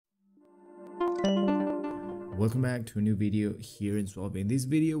Welcome back to a new video here in SUALVI. In this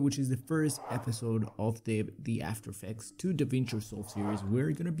video, which is the first episode of the After Effects to DaVinci Resolve series, we're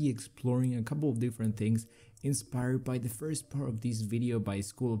going to be exploring a couple of different things inspired by the first part of this video by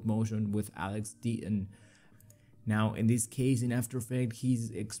School of Motion with Alex Deaton. Now, in this case, in After Effects, he's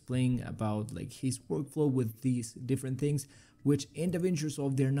explaining about like his workflow with these different things, which in DaVinci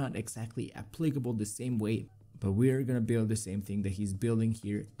Resolve, they're not exactly applicable the same way. But we're going to build the same thing that he's building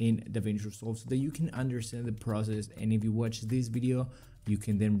here in DaVinci Resolve so that you can understand the process. And if you watch this video, you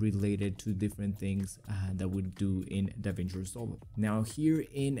can then relate it to different things that we do in DaVinci Resolve. Now here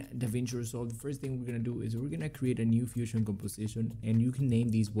in DaVinci Resolve, the first thing we're going to do is we're going to create a new fusion composition, and you can name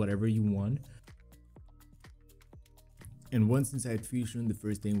these whatever you want. And once inside Fusion, the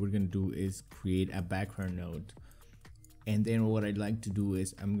first thing we're going to do is create a background node. And then what I'd like to do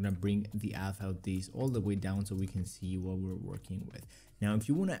is I'm going to bring the alpha of these all the way down so we can see what we're working with. Now, if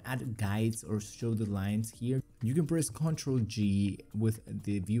you want to add guides or show the lines here, you can press Ctrl G with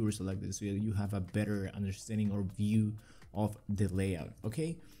the viewer selected so that you have a better understanding or view of the layout.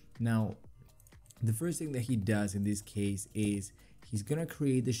 Okay, now the first thing that he does in this case is he's going to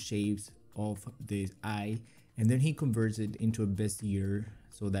create the shapes of this eye, and then he converts it into a Bezier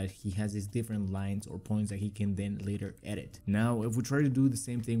so that he has these different lines or points that he can then later edit. Now, if we try to do the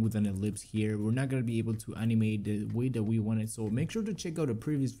same thing with an ellipse here, we're not going to be able to animate the way that we want it. So make sure to check out a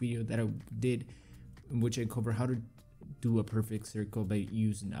previous video that I did in which I cover how to do a perfect circle by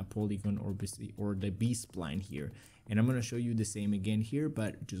using a polygon or the B-spline here. And I'm going to show you the same again here,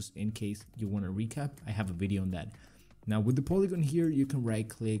 but just in case you want to recap, I have a video on that. Now with the polygon here, you can right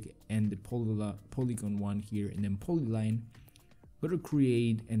click and the polygon one here and then polyline, go to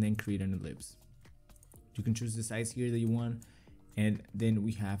create and then create an ellipse. You can choose the size here that you want, and then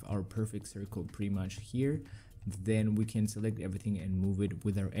we have our perfect circle pretty much here. Then we can select everything and move it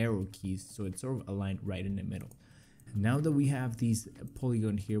with our arrow keys so it's sort of aligned right in the middle. Now that we have these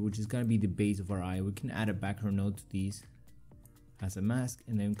polygon here, which is going to be the base of our eye, we can add a background node to these as a mask,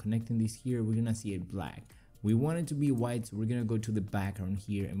 and then connecting these here, we're gonna see it black. We want it to be white, so we're gonna go to the background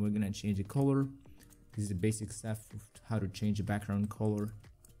here and we're gonna change the color. This is the basic stuff of how to change the background color.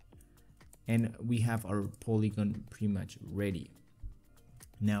 And we have our polygon pretty much ready.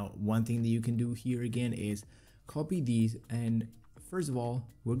 Now, one thing that you can do here again is copy these, and first of all,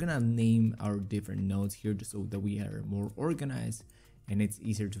 we're gonna name our different nodes here just so that we are more organized and it's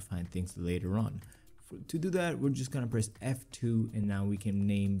easier to find things later on. To do that, we're just gonna press F2, and now we can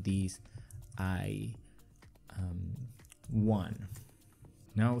name these I1.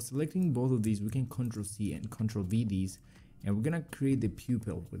 Now selecting both of these, we can Ctrl C and Ctrl V these, and we're gonna create the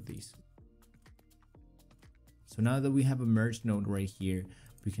pupil with these. So now that we have a merge node right here,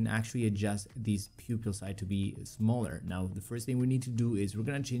 we can actually adjust these pupil side to be smaller. Now the first thing we need to do is we're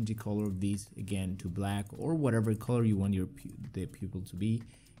gonna change the color of these again to black or whatever color you want the pupil to be.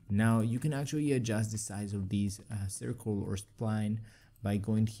 Now you can actually adjust the size of these circle or spline by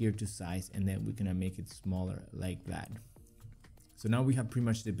going here to size, and then we're gonna make it smaller like that. So now we have pretty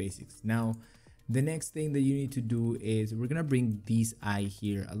much the basics. Now, the next thing that you need to do is we're gonna bring this eye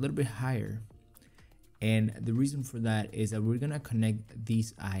here a little bit higher. And the reason for that is that we're gonna connect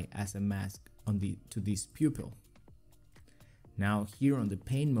this eye as a mask to this pupil. Now here on the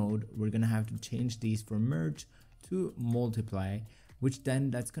paint mode, we're gonna have to change these from merge to multiply, which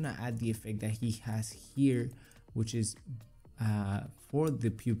then that's gonna add the effect that he has here, which is for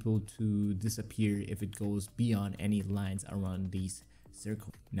the pupil to disappear if it goes beyond any lines around these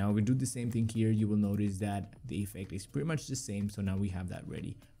circles. Now we do the same thing here. You will notice that the effect is pretty much the same. So now we have that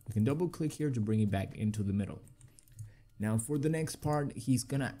ready. We can double click here to bring it back into the middle. Now for the next part, he's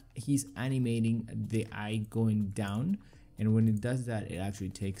animating the eye going down, and when it does that, it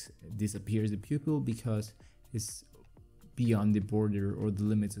actually disappears the pupil because it's beyond the border or the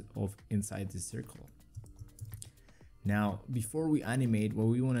limits of inside the circle. Now, before we animate, what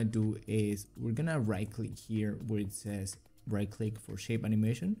we want to do is we're going to right click here where it says right click for shape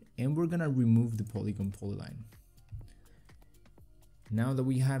animation, and we're going to remove the polygon polyline. Now that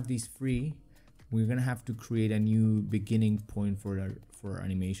we have these free, we're going to have to create a new beginning point for our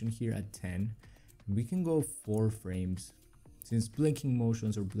animation here at 10. We can go 4 frames. Since blinking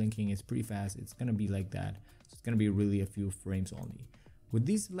motions or blinking is pretty fast, it's going to be like that. So it's going to be really a few frames only. With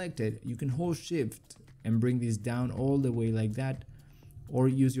these selected, you can hold shift and bring this down all the way like that, or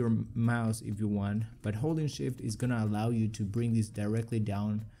use your mouse if you want, but holding shift is gonna allow you to bring this directly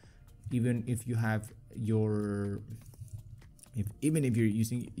down even if you have even if you're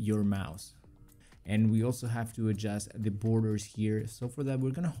using your mouse. And we also have to adjust the borders here. So for that,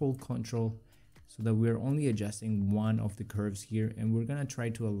 we're gonna hold Ctrl so that we're only adjusting one of the curves here, and we're gonna try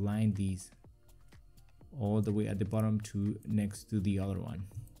to align these all the way at the bottom to next to the other one.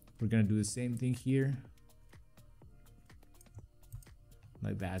 We're gonna do the same thing here,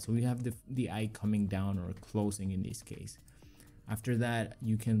 like that. So we have the eye coming down or closing in this case. After that,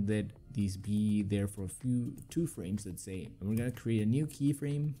 you can let these be there for two frames, let's say. And we're gonna create a new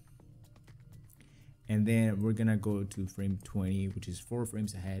keyframe, and then we're gonna go to frame 20, which is 4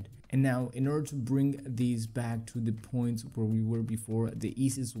 frames ahead. And now, in order to bring these back to the points where we were before, the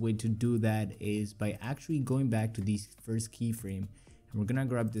easiest way to do that is by actually going back to this first keyframe. And we're gonna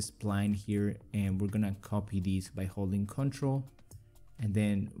grab this spline here, and we're gonna copy these by holding Control, and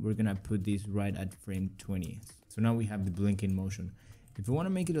then we're gonna put this right at frame 20. So now we have the blinking motion. If you want to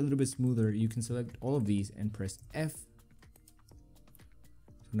make it a little bit smoother, you can select all of these and press F.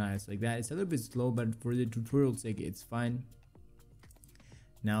 So now it's like that. It's a little bit slow, but for the tutorial's sake, it's fine.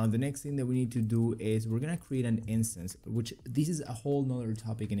 Now the next thing that we need to do is we're gonna create an instance, which this is a whole nother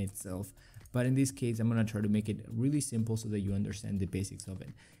topic in itself. But in this case, I'm gonna try to make it really simple so that you understand the basics of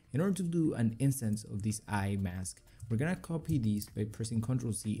it. In order to do an instance of this eye mask, we're gonna copy these by pressing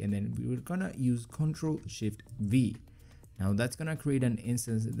Ctrl C, and then we're gonna use Ctrl Shift V. Now that's gonna create an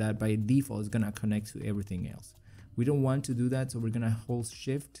instance that by default is gonna connect to everything else. We don't want to do that, so we're gonna hold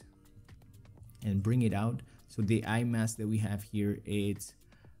Shift and bring it out. So the eye mask that we have here, it's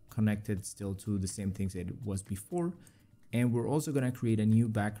connected still to the same things that it was before. And we're also gonna create a new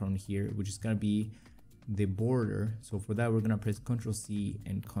background here, which is gonna be the border. So for that, we're gonna press Ctrl C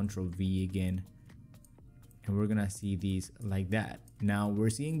and Ctrl V again. And we're gonna see these like that. Now we're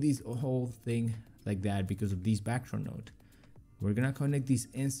seeing this whole thing like that because of this background node. We're gonna connect this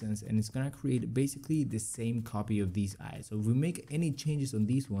instance, and it's gonna create basically the same copy of these eyes. So if we make any changes on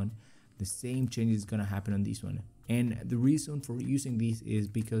this one, the same changes is gonna happen on this one. And the reason for using these is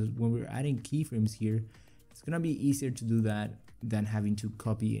because when we're adding keyframes here, it's gonna be easier to do that than having to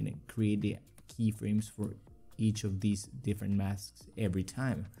copy and create the keyframes for each of these different masks every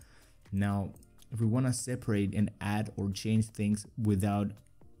time. Now, if we want to separate and add or change things without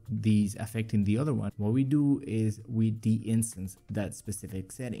these affecting the other one, what we do is we de-instance that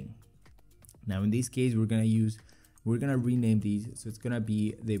specific setting. Now in this case, we're gonna rename these, so it's gonna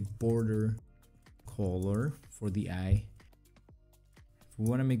be the border color for the eye. If we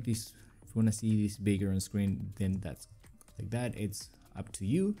want to make this, if we want to see this bigger on screen, then that's like that. It's up to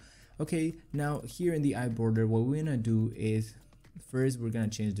you. Okay, now here in the eye border, what we're gonna do is first we're gonna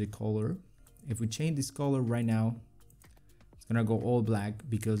change the color. If we change this color right now, it's gonna go all black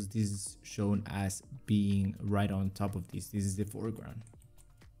because this is shown as being right on top of this. This is the foreground.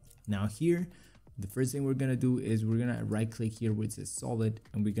 Now here, the first thing we're gonna do is we're gonna right click here where it says solid,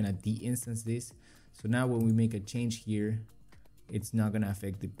 and we're gonna de-instance this. So now when we make a change here, it's not gonna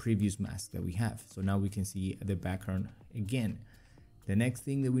affect the previous mask that we have. So now we can see the background again. The next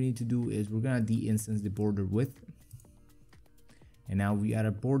thing that we need to do is we're gonna de-instance the border width. And now we add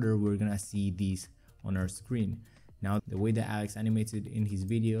a border, we're gonna see these on our screen. Now the way that Alex animates it in his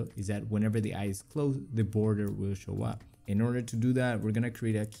video is that whenever the eye is closed, the border will show up. In order to do that, we're gonna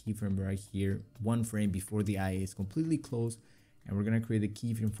create a keyframe right here, 1 frame before the eye is completely closed, and we're gonna create a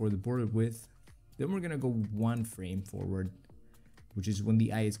keyframe for the border width. Then we're gonna go 1 frame forward, which is when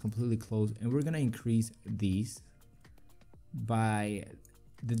the eye is completely closed, and we're gonna increase these by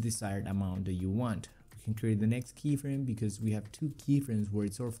the desired amount that you want. Can create the next keyframe because we have 2 keyframes where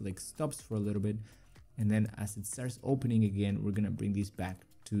it sort of like stops for a little bit, and then as it starts opening again, we're gonna bring this back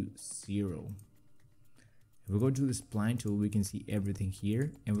to 0. If we go to the spline tool, we can see everything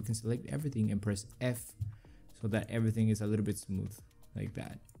here, and we can select everything and press F so that everything is a little bit smooth like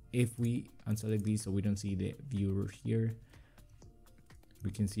that. If we unselect these so we don't see the viewer here, we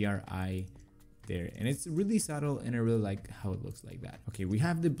can see our eye there, and it's really subtle, and I really like how it looks like that. Okay, we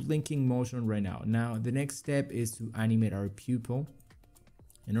have the blinking motion right now. Now the next step is to animate our pupil.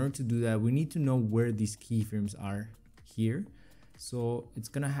 In order to do that, we need to know where these keyframes are here. So it's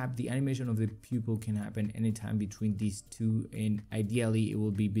gonna have the animation of the pupil can happen anytime between these 2, and ideally it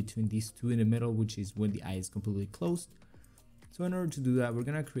will be between these 2 in the middle, which is when the eye is completely closed. So in order to do that, we're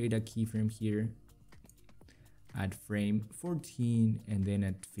gonna create a keyframe here at frame 14 and then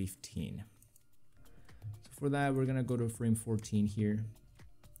at 15. For that, we're gonna go to frame 14 here.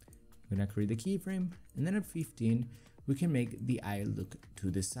 We're gonna create the keyframe, and then at 15, we can make the eye look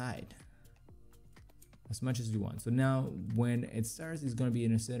to the side as much as you want. So now when it starts, it's gonna be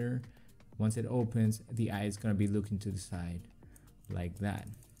in the center. Once it opens, the eye is gonna be looking to the side like that.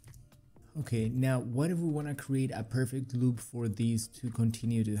 Okay, now what if we wanna create a perfect loop for these to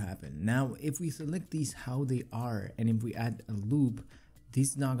continue to happen? Now, if we select these how they are, and if we add a loop,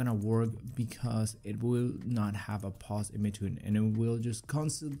 this is not gonna work because it will not have a pause in between, and it will just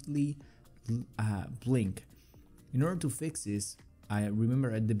constantly blink. In order to fix this, I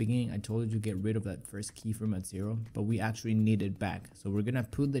remember at the beginning I told you to get rid of that first keyframe at 0, but we actually need it back. So we're gonna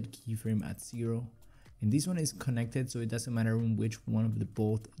put that keyframe at 0, and this one is connected, so it doesn't matter in which one of the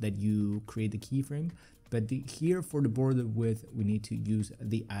both that you create the keyframe. But here for the border width, we need to use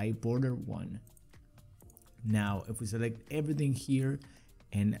the eye border one. Now, if we select everything here,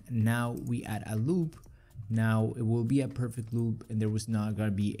 and now we add a loop, now it will be a perfect loop, and there was not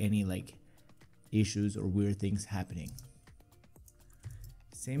gonna be any like issues or weird things happening.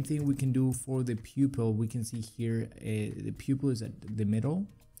 Same thing we can do for the pupil. We can see here the pupil is at the middle,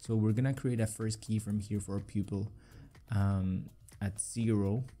 so we're gonna create a first keyframe here for a pupil at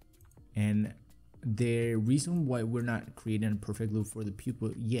 0. And the reason why we're not creating a perfect loop for the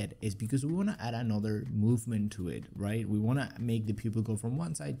pupil yet is because we want to add another movement to it, right? We want to make the pupil go from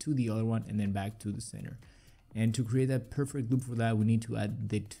one side to the other one and then back to the center. And to create that perfect loop for that, we need to add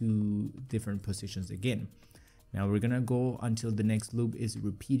the 2 different positions again. Now we're gonna go until the next loop is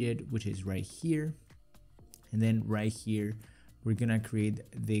repeated, which is right here. And then right here, we're gonna create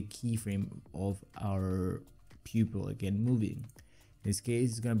the keyframe of our pupil again moving. In this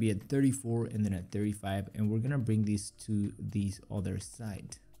case, it's gonna be at 34 and then at 35, and we're gonna bring this to this other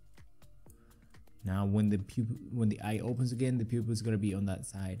side. Now, when the eye opens again, the pupil is gonna be on that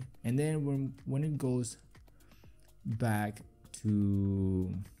side, and then when it goes back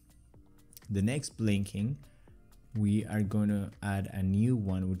to the next blinking, we are gonna add a new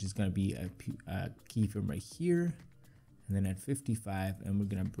one, which is gonna be a keyframe right here, and then at 55, and we're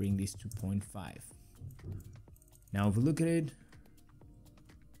gonna bring this to 0.5. Now, if we look at it,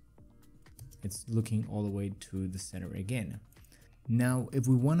 it's looking all the way to the center again. Now, if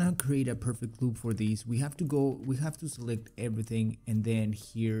we want to create a perfect loop for these, we have to select everything, and then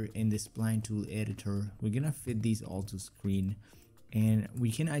here in the spline tool editor, we're gonna fit these all to screen, and we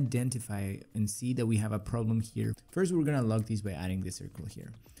can identify and see that we have a problem here. First, we're gonna log these by adding the circle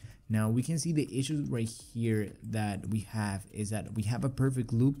here. Now we can see the issues right here that we have is that we have a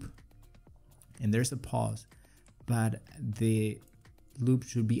perfect loop and there's a pause, but the loop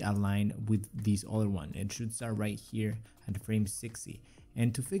should be aligned with this other one. It should start right here at frame 60.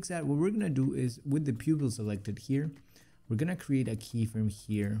 And to fix that, what we're gonna do is with the pupil selected here, we're gonna create a keyframe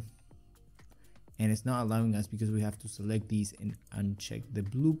here, and it's not allowing us because we have to select these and uncheck the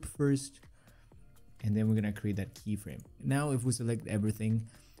loop first, and then we're gonna create that keyframe. Now if we select everything,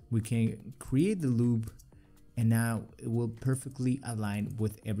 we can create the loop, and now it will perfectly align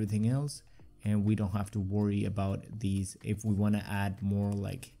with everything else, and we don't have to worry about these. If we want to add more,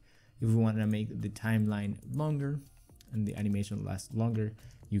 like if we want to make the timeline longer and the animation last longer,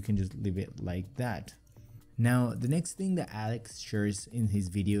 you can just leave it like that. Now the next thing that Alex shares in his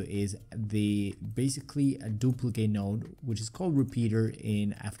video is basically a duplicate node, which is called repeater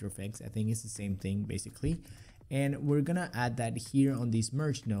in After Effects. I think it's the same thing basically, and we're gonna add that here on this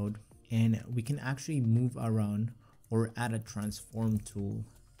merge node, and we can actually move around or add a transform tool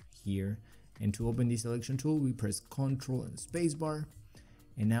here. And to open the selection tool, we press Ctrl and spacebar,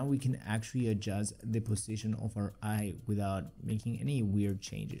 and now we can actually adjust the position of our eye without making any weird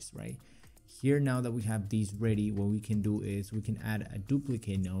changes, right? Here, now that we have these ready, what we can do is we can add a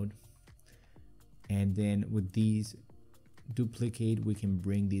duplicate node, and then with these duplicate, we can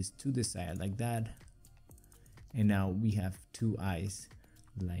bring these to the side like that, and now we have 2 eyes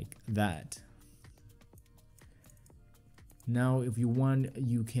like that. Now if you want,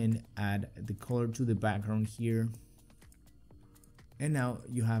 you can add the color to the background here, and now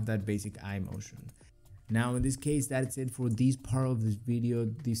you have that basic eye motion. Now in this case, that's it for this part of this video,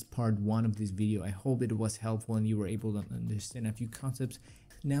 this part 1 of this video. I hope it was helpful and you were able to understand a few concepts.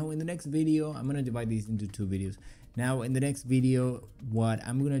 Now in the next video, I'm gonna divide these into 2 videos. Now in the next video, what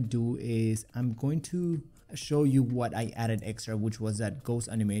I'm gonna do is I'm going to show you what I added extra, which was that ghost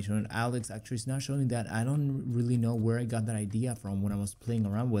animation. Alex actually is not showing that. I don't really know where I got that idea from when I was playing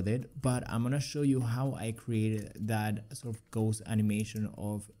around with it, but I'm gonna show you how I created that sort of ghost animation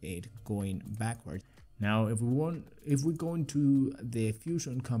of it going backwards. Now if we go into the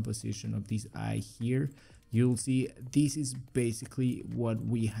fusion composition of this eye here, you'll see this is basically what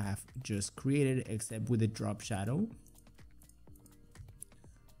we have just created, except with a drop shadow.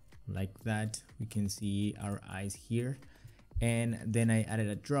 Like that, we can see our eyes here, and then I added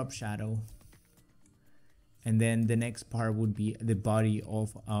a drop shadow, and then the next part would be the body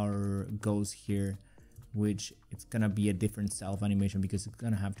of our ghost here, which it's gonna be a different self animation because it's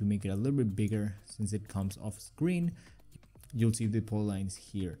gonna have to make it a little bit bigger since it comes off screen. You'll see the polylines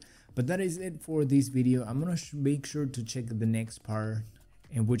here. But that is it for this video. I'm gonna make sure to check the next part,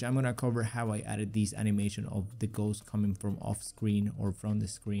 in which I'm gonna cover how I added these animation of the ghost coming from off screen or from the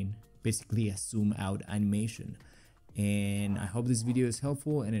screen, basically a zoom out animation. And I hope this video is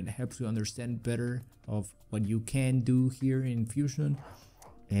helpful and it helps you understand better of what you can do here in Fusion.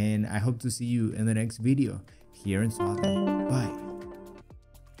 And I hope to see you in the next video here in SUALVI. Bye.